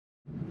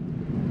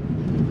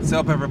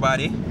What's up,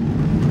 everybody?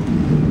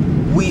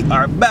 We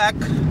are back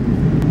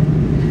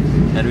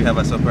and we have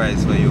a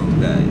surprise for you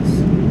guys.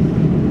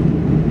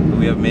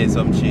 We have made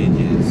some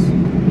changes.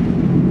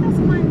 Just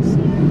one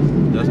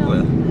change. Just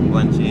well,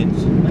 one change.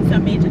 What's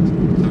that major?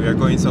 So we are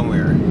going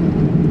somewhere.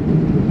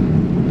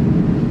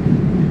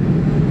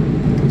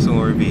 Soon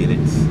we'll reveal it.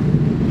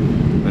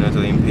 We're not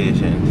too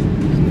impatient.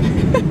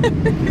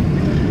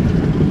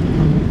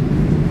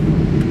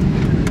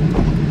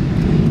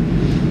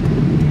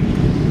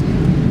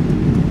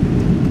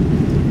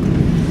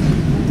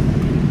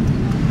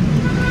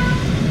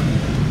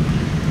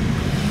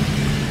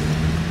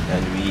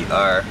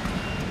 Are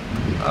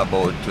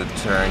about to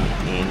turn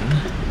in,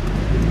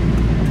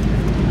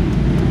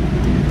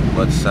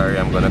 but sorry,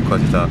 I'm gonna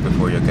cut it off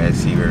before you guys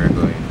see where we're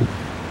going.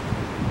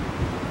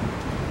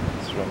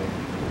 It's running.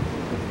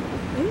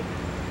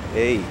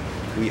 Hey,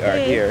 we are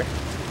here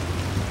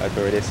at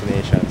our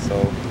destination, so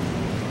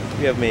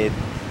we have made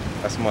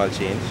a small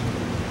change.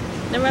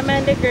 Never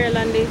mind the girl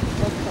on the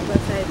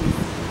side.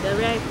 The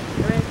right.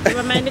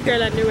 Never mind the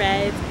girl on the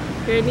right.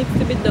 Here needs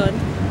to be done.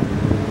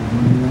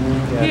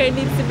 Here it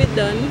needs to be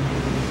done.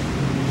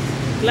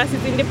 Glass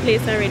is in the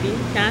place already,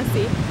 can't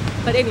see.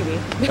 But anyway.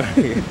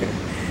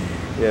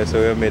 Yeah, so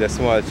we have made a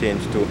small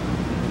change to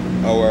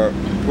our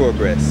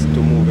progress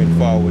to moving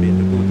forward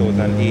into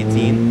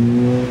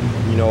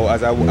 2018. You know,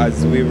 as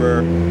we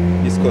were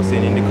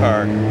discussing in the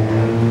car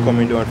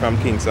coming down from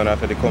Kingston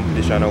after the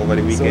competition over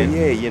the weekend. So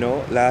yeah, you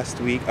know, last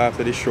week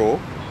after the show,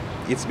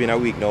 it's been a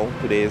week now,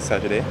 today is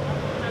Saturday.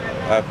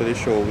 After the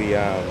show we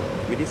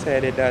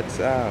decided that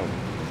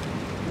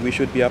we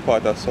should be a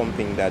part of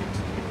something that,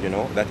 you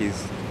know, that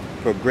is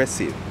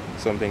progressive,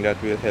 something that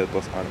will help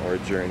us on our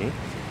journey.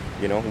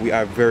 You know, we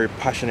are very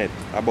passionate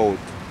about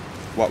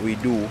what we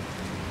do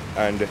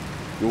and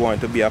we want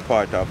to be a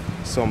part of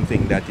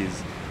something that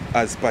is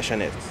as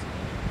passionate,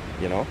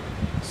 you know.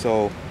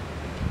 So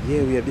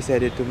yeah, we have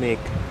decided to make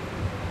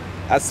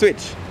a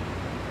switch.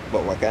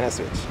 But what kind of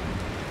switch?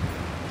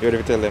 You ready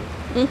to tell them?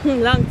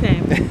 Long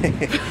time.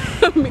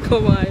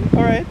 Come on.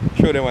 Alright,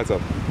 show them what's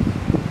up.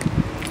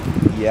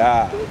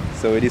 Yeah,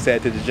 so we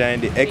decided to join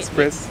the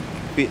Express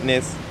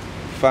Fitness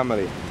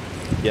family.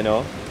 You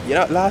know,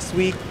 last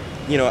week,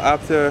 you know,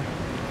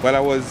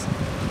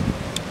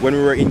 when we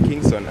were in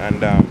Kingston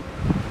and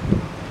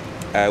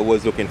I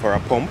was looking for a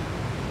pump,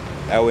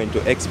 I went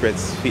to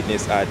Express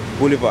Fitness at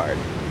Boulevard,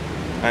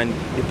 and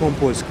the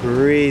pump was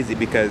crazy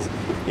because,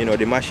 you know,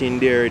 the machine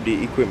there,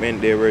 the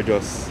equipment, they were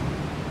just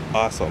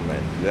awesome,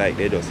 man. Like,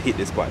 they just hit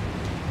the spot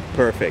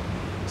perfect.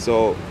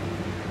 So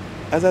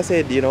as I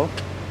said, you know,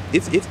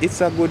 it's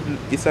a good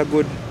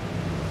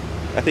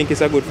I think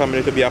it's a good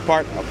family to be a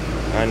part of.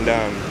 And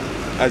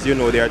as you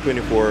know, they are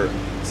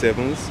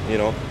 24/7s, you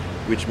know,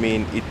 which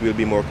means it will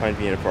be more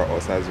convenient for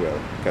us as well,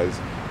 because,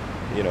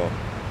 you know,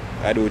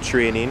 I do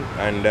training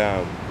and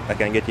I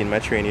can get in my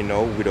training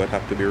now without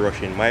have to be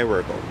rushing my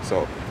workout.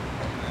 So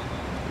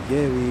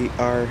yeah, we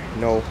are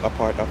now a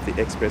part of the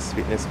Express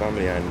Fitness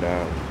family, and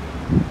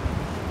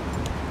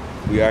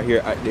we are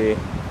here at the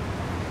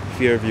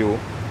Fairview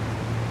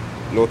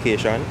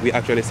location. We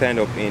actually signed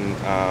up in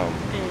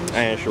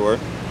Iron Shore.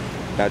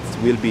 That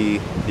will be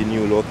the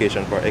new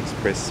location for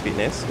Express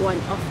Fitness. One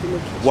of the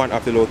locations. One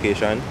of the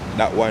location.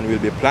 That one will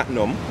be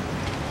platinum.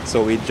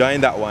 So we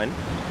joined that one,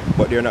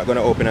 but they're not going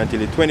to open until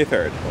the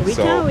 23rd. We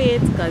can't wait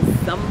because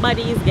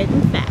somebody is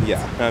getting fat.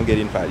 Yeah, I'm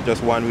getting fat.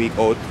 Just 1 week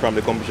out from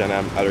the competition,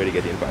 I'm already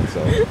getting fat.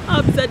 So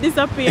upset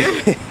disappear.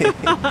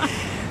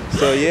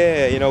 So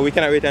yeah, you know, we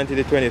cannot wait until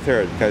the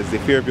 23rd because the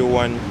Fairview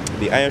one,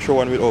 the Iron Shore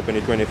one, will open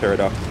the 23rd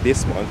of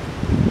this month.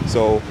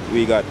 So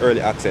we got early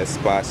access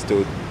pass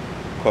to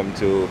come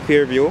to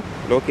Fairview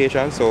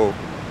location, so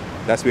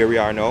that's where we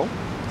are now.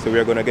 So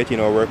we're gonna get in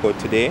our workout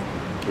today.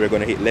 We're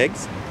gonna hit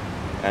legs,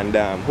 and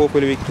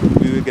hopefully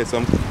we will get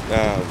some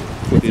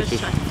footage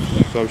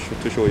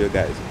to show you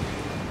guys.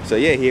 So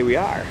yeah, here we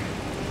are.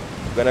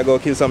 Gonna go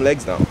kill some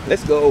legs now.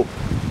 Let's go.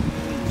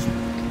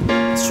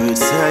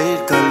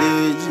 Streetside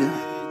College,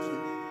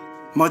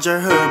 Major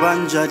Herb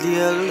and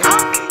Jadiel.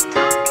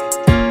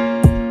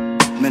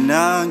 Me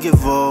nah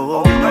give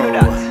up,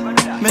 no.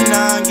 Me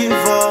nah give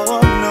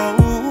up, no.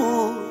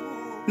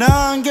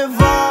 Nah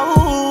give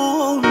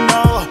up,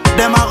 no.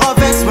 Them a go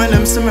vex when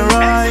them see me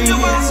rise.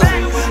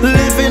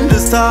 Living the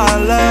star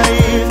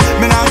life.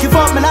 Me nah give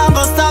up, me nah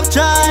go stop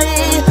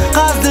trying.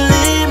 Cause the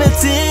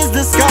limit is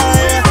the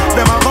sky.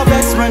 Them a go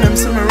vex when them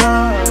see me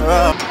rise.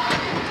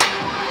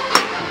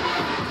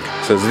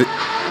 So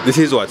this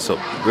is what's up.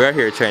 We are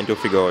here trying to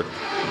figure out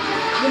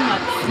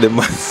the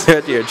maths. We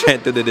are here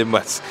trying to do the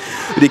maths.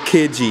 The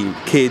kg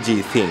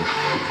thing.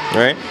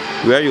 Right?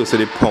 We are used to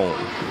the pound.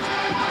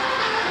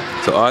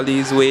 So all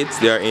these weights,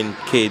 they are in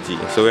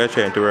kg. So we are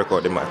trying to work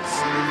out the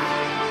maths.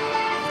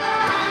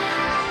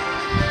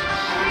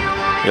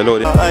 You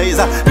load it.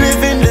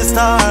 Living the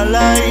star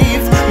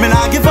life. Me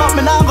nah give up,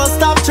 me nah go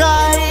stop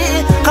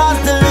trying. Cause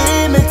the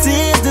limit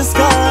is the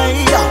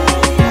sky.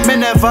 Me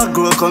never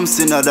grow come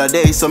see another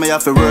day, so me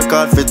have to work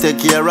hard to take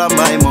care of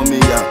my mommy.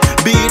 Yeah.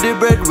 Be the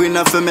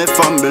breadwinner for me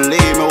family.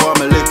 Me want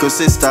me live little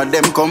sister,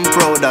 them come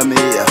proud of me.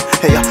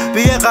 Hey,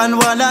 pagan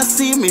wanna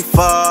see me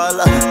fall,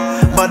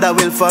 but I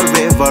will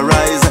forever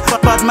rise.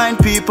 Bad mind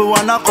people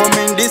wanna come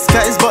in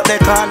disguise, but they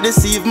can't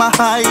deceive my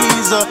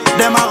eyes.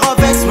 Them a go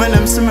vex when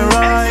them see me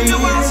rise.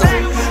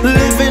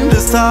 Living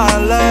the star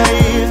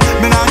life.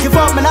 Me nah give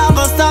up, me nah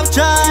go stop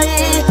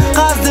trying,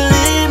 cause the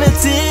limit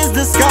is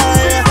the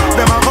sky.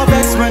 Them a go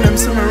vex when them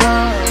see me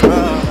rise.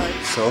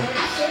 So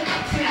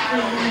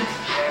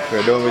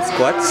we're done with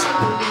squats.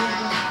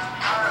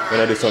 We're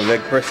gonna do some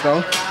leg press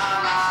now.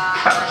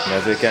 And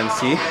as you can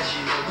see,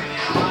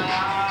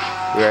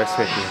 we are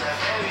sweating.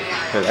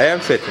 Well, I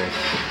am sweating.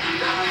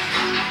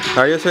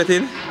 Are you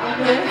sweating?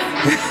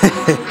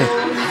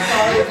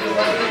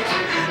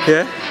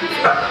 Yeah?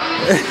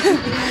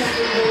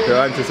 We're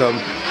on to some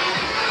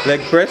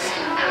leg press.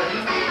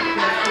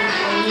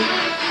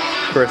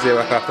 First day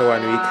back after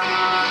 1 week.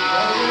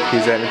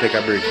 He's let me take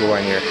a break for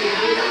 1 year.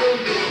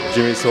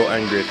 Jim is so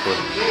ungrateful.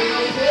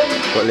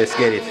 But let's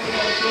get it.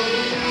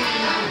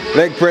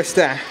 Leg press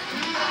time.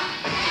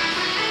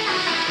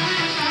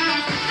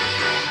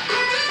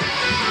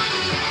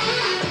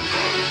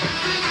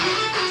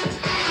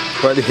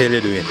 What the hell are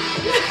you doing?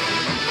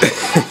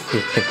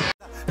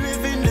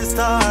 Living the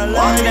star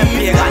life.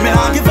 Me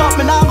nah give up,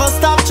 me nah go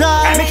stop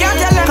trying. Me can't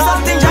tell them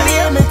something,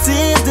 Johnny. Limit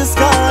is the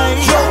sky.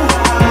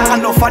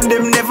 Enough of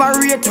them never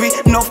rate we.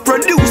 Enough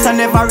producer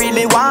never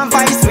really want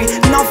vice we.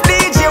 Enough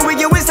DJ we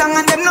give we song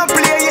and them no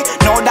play.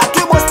 Now that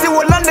we bust the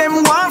whole of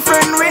them want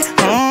friend we.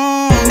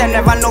 They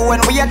never know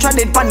when we are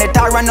treaded pan the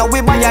tar. And now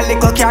we buy a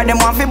little car,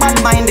 them want fi bad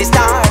mind the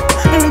star.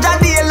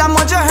 Dehlia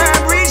much your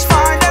herb reach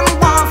far. Them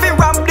want fi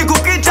rob the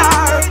cookie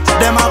jar.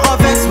 Them a go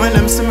vex when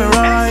them see me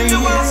rise.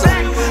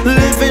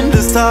 Living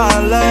the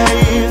star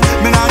life.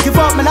 Me nah give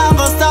up, me nah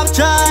go stop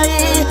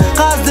trying,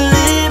 cause the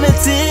limit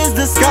is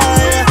the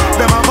sky.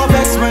 Them a go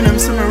vex when them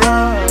see me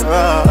rise.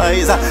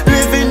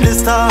 Living the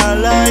star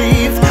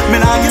life. Me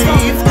nah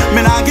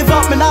give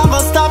up, me nah go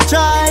stop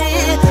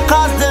trying,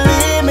 cause the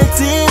limit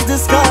is the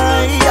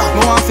sky.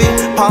 Me want fi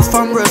pass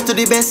from worst to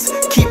the best.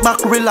 Keep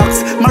back,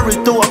 relax,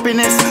 married to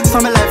happiness.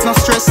 So my life no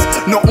stress,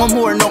 nothing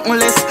more, nothing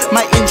less.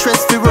 My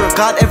interest fi work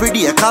hard every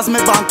day, cause me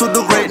born to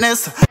do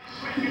greatness.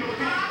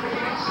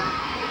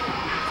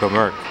 Come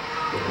work.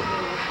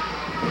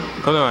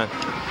 Come on.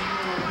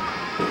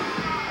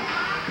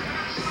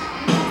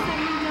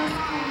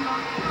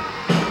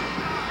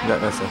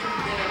 That nothing.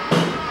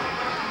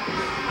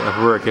 You have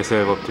to work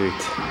yourself up to it. You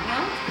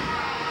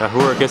have to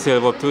work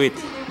yourself up to it.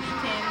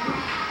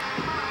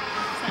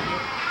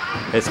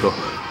 Let's go.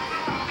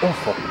 Oh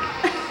fuck.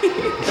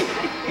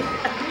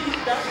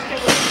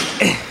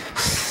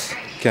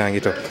 Can't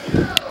get up.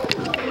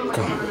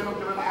 Come.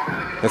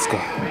 Let's go.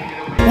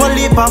 One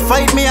leap of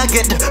fight me I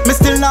get, me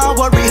still not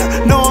worry.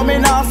 No, me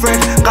not afraid,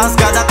 cause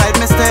God a guide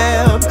me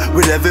step.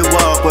 With every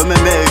walk when me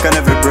make and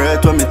every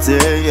breath when me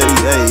take.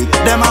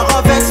 Them a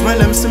go vex when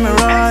them see me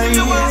rise.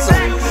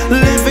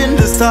 Living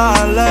the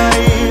star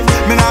life.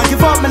 Me not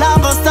give up, me not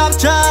go stop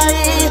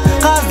trying,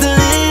 cause the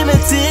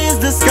limit is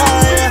the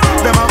sky.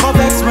 Them a go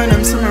vex when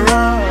them see me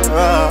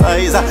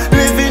rise.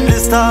 Living the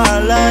star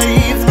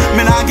life.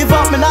 Me not give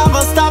up, me not go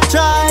stop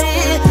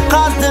trying,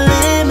 cause the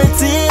limit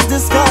is the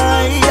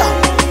sky.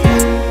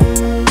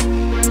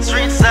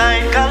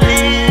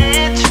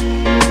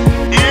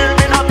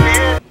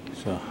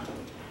 So,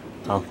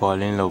 I'm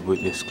falling in love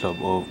with this club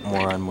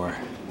more and more.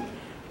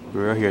 We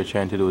were here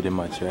trying to do the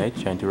match, right?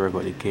 Trying to work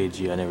out the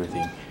kg and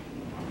everything.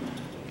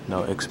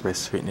 Now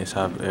Express Fitness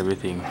have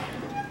everything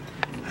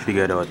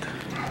figured out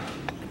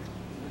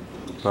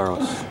for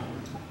us.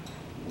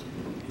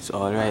 It's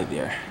all right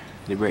there,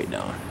 the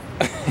breakdown.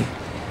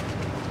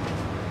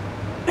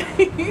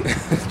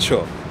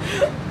 Sure,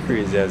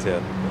 crazy as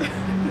hell.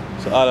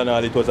 So all in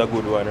all, it was a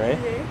good one, right?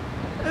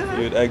 Yeah.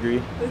 You'd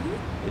agree?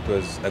 It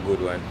was a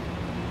good one.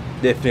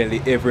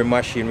 Definitely every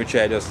machine we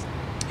try just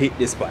hit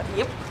the spot.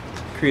 Yep.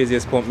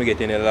 Craziest pump we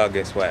get in the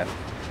longest while.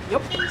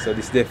 Yep. So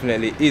this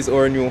definitely is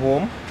our new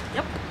home.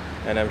 Yep.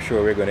 And I'm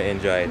sure we're gonna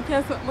enjoy it.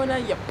 Just more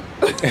than yep.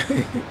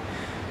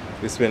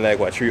 We spent like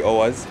what, 3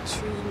 hours?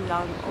 3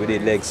 long hours. We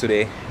did legs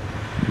today.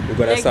 We're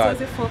gonna legs start. was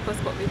the focus,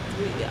 but we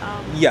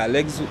Yeah,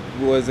 legs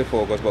was the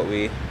focus, but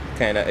we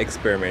kind of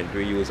experiment.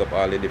 We use up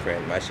all the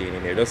different machines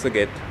in here just to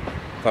get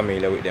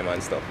familiar with them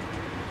and stuff.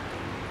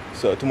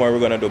 So tomorrow we're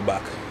gonna do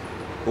back.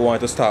 We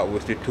want to start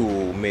with the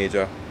 2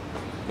 major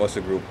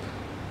muscle group.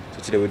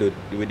 So today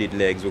we did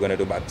legs. We're gonna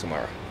do back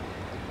tomorrow.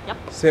 Yep.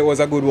 So it was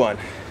a good one.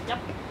 Yep.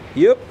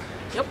 Yep.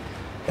 Yep.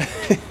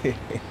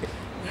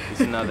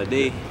 It's another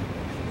day.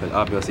 Well,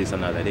 obviously it's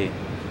another day.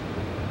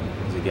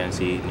 As you can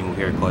see, new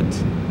haircut,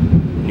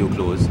 new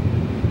clothes.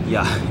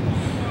 Yeah.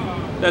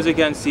 As you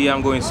can see,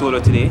 I'm going solo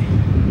today.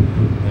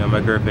 You know, my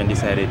girlfriend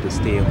decided to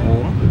stay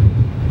home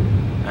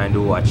and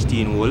to watch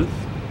Teen Wolf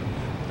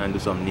and do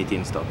some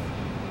knitting stuff.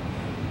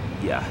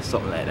 Yeah,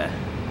 something like that.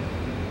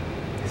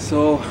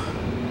 So,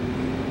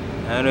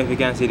 I don't know if you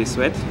can see the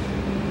sweat.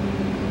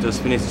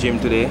 Just finished gym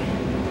today.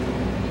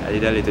 I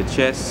did a little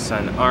chest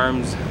and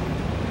arms.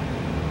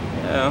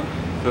 You know,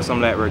 do some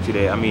light work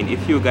today. I mean,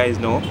 if you guys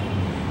know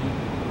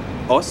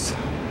us,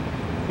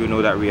 you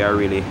know that we are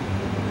really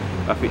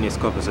a fitness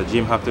couple, so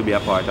gym have to be a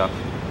part of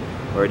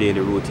our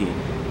daily routine.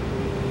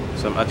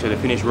 So I'm actually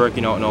finished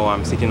working out now.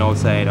 I'm sitting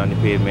outside on the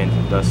pavement,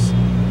 just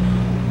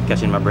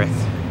catching my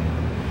breath.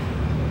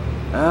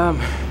 I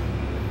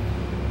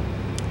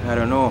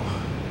don't know.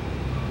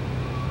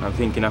 I'm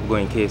thinking of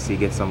going KFC,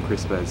 get some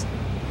crispers,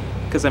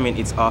 because I mean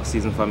it's off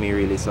season for me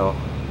really, so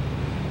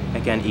I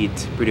can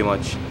eat pretty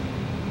much,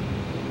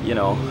 you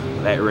know,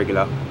 like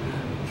regular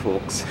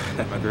folks.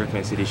 My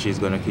girlfriend said she's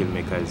gonna kill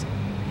me because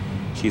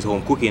she's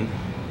home cooking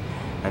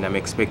and I'm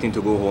expecting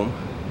to go home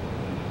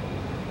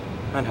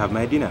and have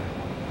my dinner,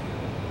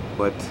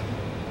 but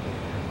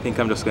I think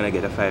I'm just gonna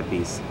get a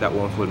 5-piece. That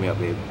won't fool me up,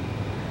 babe.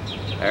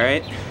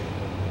 Alright,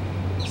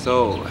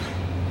 so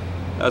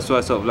that's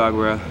what's up, vlog,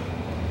 bro.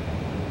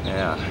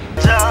 Yeah.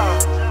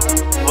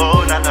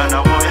 Oh, na na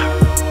na, boy.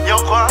 Yo,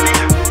 quality.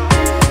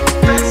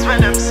 Thanks when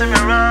them see me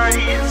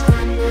rise.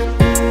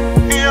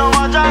 Yo,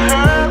 what I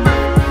heard.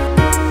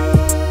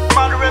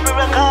 Mad rebel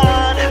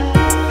record.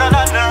 Na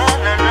na na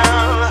na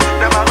na.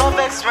 Them a go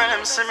vex when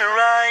them see me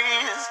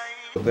rise.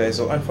 Okay,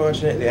 so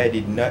unfortunately I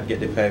did not get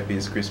the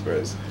 5-piece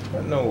crispers,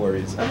 but no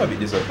worries. I'm a bit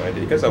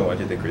disappointed because I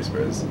wanted the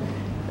crispers,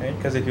 right?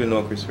 Because if you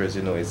know crispers,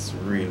 you know it's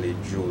really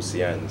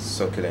juicy and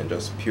succulent,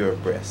 just pure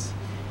breast.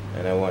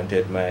 And I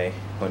wanted my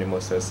honey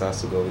mustard sauce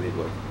to go with it,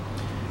 but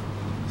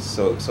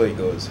so it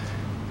goes.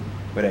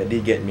 But I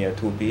did get me a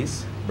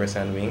 2-piece breast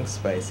and wings,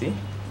 spicy.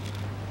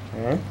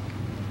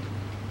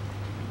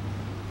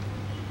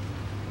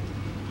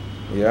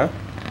 Yeah,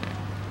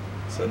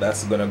 so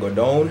that's gonna go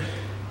down.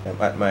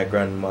 I'm at my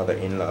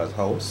grandmother-in-law's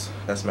house.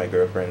 That's my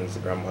girlfriend's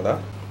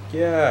grandmother.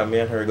 Yeah, me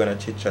and her gonna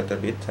chit chat a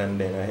bit and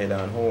then I head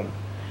on home.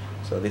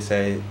 So this,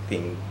 I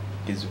think,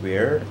 is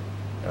where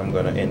I'm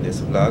gonna end this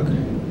vlog.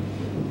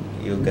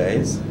 You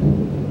guys,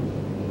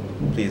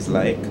 please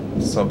like,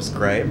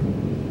 subscribe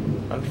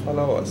and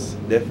follow us.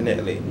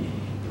 Definitely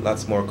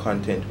lots more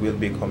content will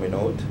be coming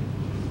out,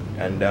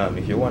 and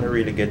if you want to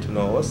really get to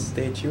know us,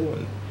 stay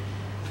tuned.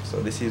 So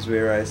this is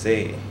where I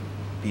say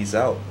peace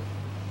out.